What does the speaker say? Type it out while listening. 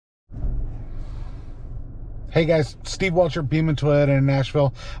Hey guys, Steve Welcher, Beaman Toyota in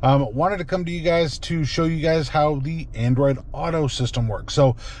Nashville. Wanted to come to you guys to show you guys how the Android Auto system works.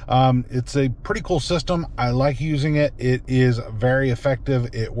 So it's a pretty cool system. I like using it. It is very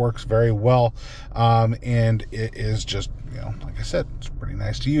effective. It works very well. And it is just, like I said, it's pretty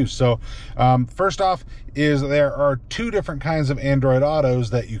nice to use. So first off is there are two different kinds of Android Autos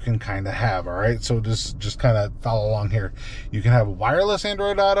that you can kind of have. All right. So just kind of follow along here. You can have wireless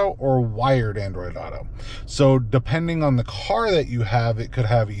Android Auto or wired Android Auto. So depending on the car that you have, it could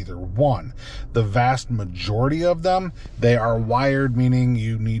have either one. The vast majority of them, they are wired, meaning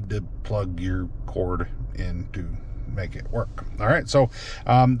you need to plug your cord in to make it work. All right, so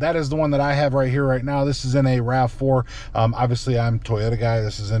that is the one that I have right here right now. This is in a RAV4. Obviously I'm a Toyota guy.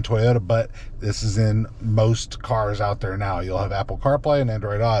 This is in Toyota, but this is in most cars out there now. You'll have Apple CarPlay and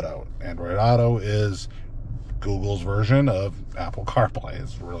Android Auto. Android Auto is Google's version of Apple CarPlay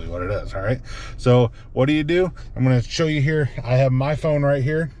is really what it is. All right, so what do? I'm going to show you here. I have my phone right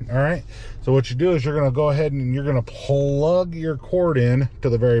here. All right, so what you do is you're going to go ahead and you're going to plug your cord in to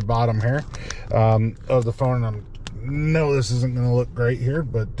the very bottom here of the phone. And no, this isn't going to look great here,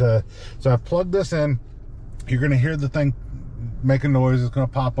 but so I've plugged this in. You're going to hear the thing make a noise. It's going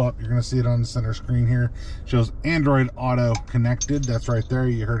to pop up. You're going to see it on the center screen here. It shows Android Auto connected. That's right there.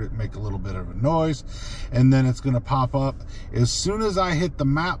 You heard it make a little bit of a noise, and then it's going to pop up. As soon as I hit the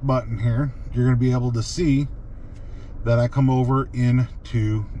map button here, you're going to be able to see that I come over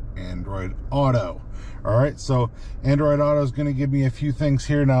into Android Auto. All right, so Android Auto is going to give me a few things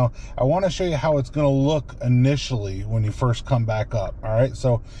here. Now, I want to show you how it's going to look initially when you first come back up. All right,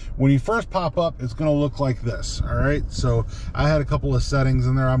 so when you first pop up, it's going to look like this. All right, so I had a couple of settings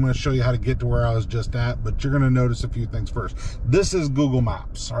in there. I'm going to show you how to get to where I was just at, but you're going to notice a few things first. This is Google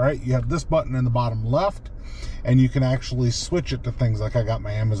Maps. All right, you have this button in the bottom left, and you can actually switch it to things like I got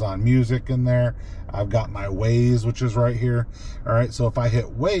my Amazon Music in there. I've got my Waze, which is right here. All right, so if I hit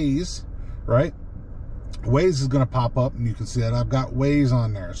Waze, right, Waze is going to pop up, and you can see that I've got Waze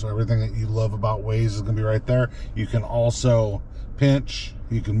on there. So everything that you love about Waze is going to be right there. You can also pinch,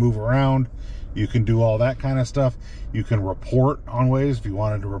 you can move around, you can do all that kind of stuff. You can report on Waze if you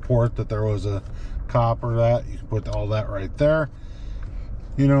wanted to report that there was a cop or that. You can put all that right there.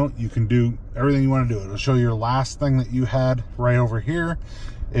 You can do everything you want to do. It'll show your last thing that you had right over here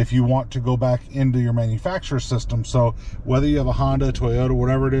if you want to go back into your manufacturer system. So whether you have a Honda, Toyota,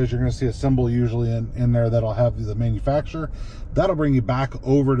 whatever it is, you're going to see a symbol usually in there that'll have the manufacturer. That'll bring you back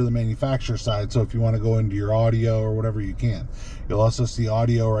over to the manufacturer side. So if you want to go into your audio or whatever, you can. You'll also see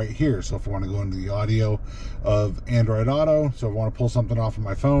audio right here. So if you want to go into the audio of Android Auto, so if I want to pull something off of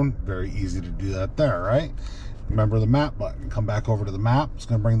my phone, very easy to do that there, right? Remember the map button. Come back over to the map. It's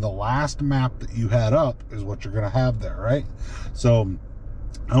going to bring the last map that you had up is what you're going to have there, right? So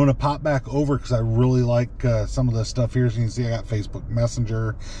I want to pop back over because I really like some of this stuff here. So you can see I got Facebook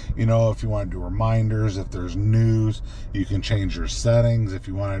Messenger. If you want to do reminders, if there's news, you can change your settings. If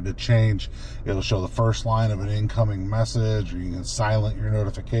you wanted to change, it'll show the first line of an incoming message, or you can silent your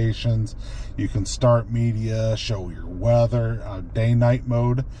notifications. You can start media, show your weather, day-night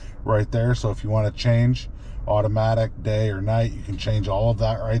mode right there. So if you want to change automatic day or night, you can change all of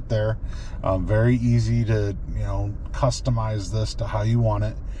that right there. Very easy to customize this to how you want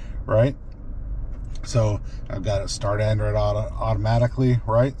it, right? So I've got it start Android Auto automatically,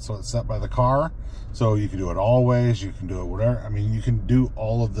 right? So it's set by the car, so you can do it always, you can do it whatever. I mean, you can do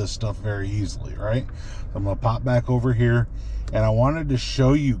all of this stuff very easily, right? So I'm gonna pop back over here, and I wanted to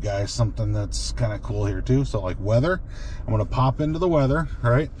show you guys something that's kind of cool here too. So like weather, I'm gonna pop into the weather,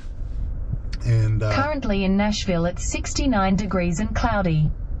 right? And currently in Nashville it's 69 degrees and cloudy.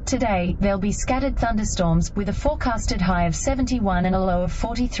 Today there'll be scattered thunderstorms with a forecasted high of 71 and a low of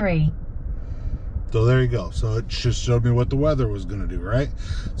 43. So there you go. So it just showed me what the weather was going to do, right?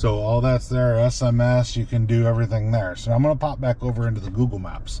 So all that's there. SMS, you can do everything there. So I'm going to pop back over into the Google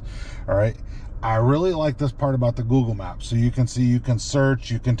Maps. All right. I really like this part about the Google Maps. So you can see, you can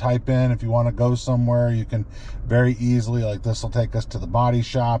search, you can type in if you want to go somewhere, you can very easily, like this will take us to the body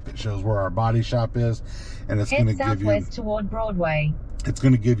shop. It shows where our body shop is, and it's going to give you southwest toward Broadway. It's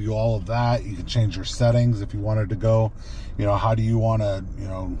going to give you all of that. You can change your settings if you wanted to go, how do you want to,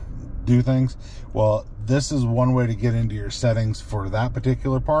 do things? Well, this is one way to get into your settings for that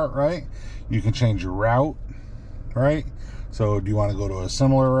particular part, right? You can change your route, right? So do you want to go to a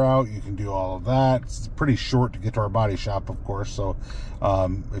similar route? You can do all of that. It's pretty short to get to our body shop, of course. So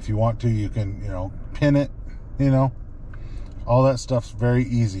if you want to, you can, pin it, all that stuff's very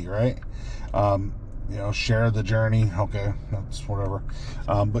easy, right? Share the journey. Okay, that's whatever.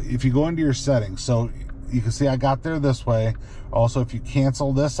 But if you go into your settings, so you can see I got there this way. Also, if you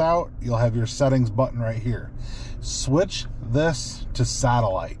cancel this out, you'll have your settings button right here. Switch this to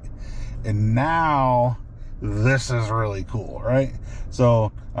satellite. And now this is really cool, right?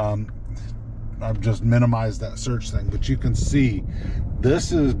 So I've just minimized that search thing, but you can see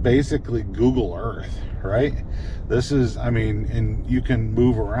this is basically Google Earth, right? This is, I mean, and you can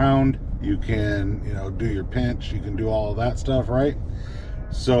move around, you can, you know, do your pinch, you can do all of that stuff, right?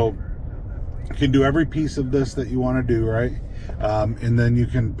 So you can do every piece of this that you want to do, right? And then you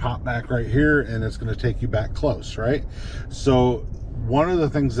can pop back right here and it's going to take you back close, right? So one of the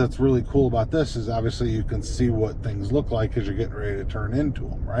things that's really cool about this is obviously you can see what things look like as you're getting ready to turn into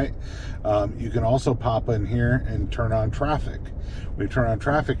them, right? You can also pop in here and turn on traffic. When you turn on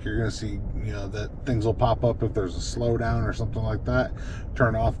traffic, you're going to see, you know, that things will pop up if there's a slowdown or something like that.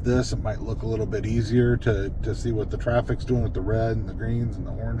 Turn off this, it might look a little bit easier to see what the traffic's doing with the red and the greens and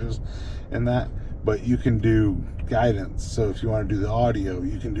the oranges and that. But you can do guidance. So if you want to do the audio,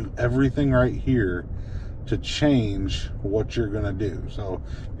 you can do everything right here to change what you're going to do. So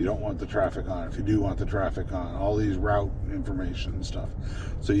you don't want the traffic on, if you do want the traffic on, all these route information and stuff.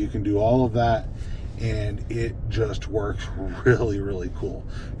 So you can do all of that, and it just works really, really cool.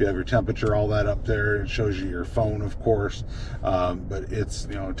 You have your temperature, all that up there. It shows you your phone, of course, but it's,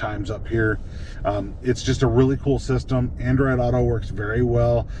 you know, times up here. It's just a really cool system. Android Auto works very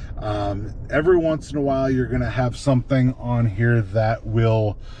well. Every once in a while, you're going to have something on here that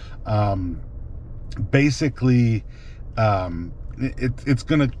will basically it's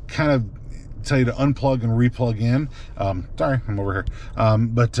going to kind of tell you to unplug and replug in. Sorry, I'm over here.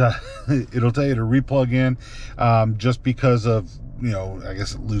 But it'll tell you to replug in just because of, you know, I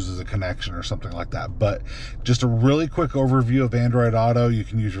guess it loses a connection or something like that. But just a really quick overview of Android Auto. You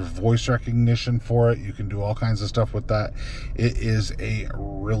can use your voice recognition for it. You can do all kinds of stuff with that. It is a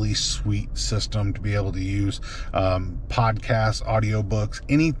really sweet system to be able to use. Podcasts, audiobooks,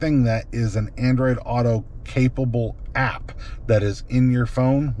 anything that is an Android Auto capable app that is in your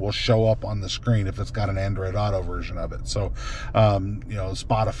phone will show up on the screen if it's got an Android Auto version of it. So, you know,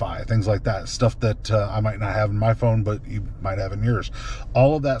 Spotify, things like that, stuff that I might not have in my phone, but you might have in yours.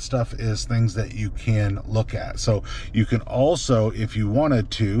 All of that stuff is things that you can look at. So you can also, if you wanted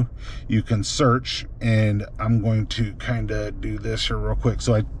to, you can search, and I'm going to kind of do this here real quick.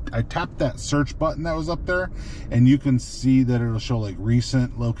 So I tapped that search button that was up there, and you can see that it'll show like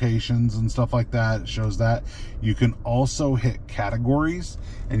recent locations and stuff like that. It shows that. You can also hit categories,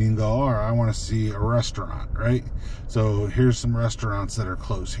 and you can go, all right, I want to see a restaurant, right? So here's some restaurants that are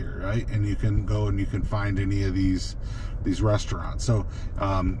close here, right? And you can go and you can find any of these restaurants. So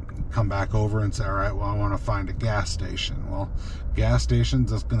come back over and say, all right, well, I want to find a gas station. Well, gas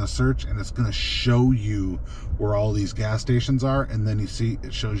stations, it's going to search, and it's going to show you where all these gas stations are, and then you see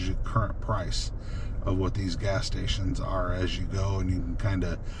it shows you current price of what these gas stations are as you go. And you can kind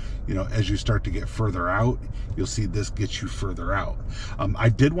of, you know, as you start to get further out, you'll see this gets you further out. I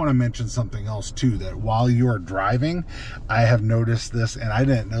did want to mention something else too, that while you are driving, I have noticed this, and I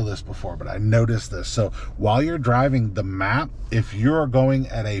didn't know this before, but I noticed this. So while you're driving, the map, if you're going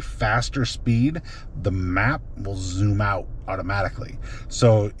at a faster speed, the map will zoom out automatically.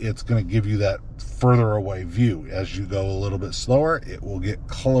 So it's going to give you that further away view. As you go a little bit slower, it will get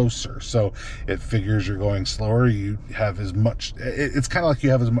closer. So it figures you're going slower, you have as much, it's kind of like you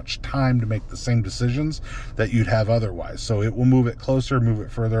have as much time to make the same decisions that you'd have otherwise. So it will move it closer, move it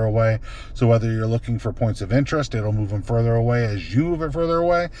further away. So whether you're looking for points of interest, it'll move them further away as you move it further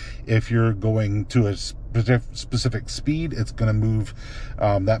away. If you're going to a specific speed, it's going to move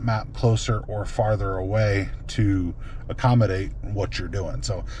that map closer or farther away to accommodate what you're doing.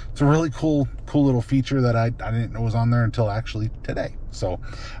 So it's a really cool little feature that I didn't know was on there until actually today. So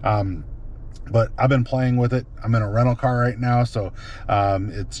but I've been playing with it. I'm in a rental car right now, so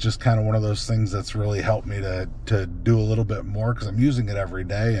it's just kind of one of those things that's really helped me to do a little bit more, because I'm using it every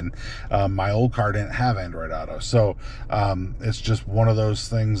day, and my old car didn't have Android Auto. So it's just one of those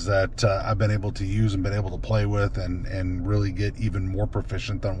things that I've been able to use and been able to play with, and really get even more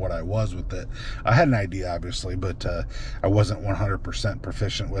proficient than what I was with it. I had an idea, obviously, but I wasn't 100%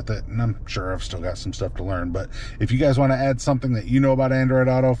 proficient with it, and I'm sure I've still got some stuff to learn. But if you guys want to add something that you know about Android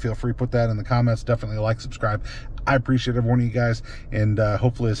Auto, feel free to put that in the comments. Definitely like, subscribe. I appreciate every one of you guys, and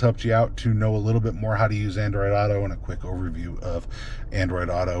hopefully it's helped you out to know a little bit more how to use Android Auto, and a quick overview of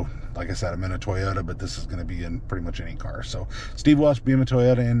Android Auto. Like I said, I'm in a Toyota, but this is going to be in pretty much any car. So Steve Welch, BMW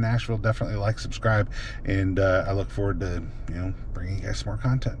Toyota in Nashville. Definitely like, subscribe, and I look forward to, you know, bringing you guys some more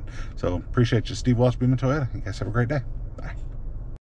content. So appreciate you. Steve Welch, BMW Toyota. You guys have a great day. Bye.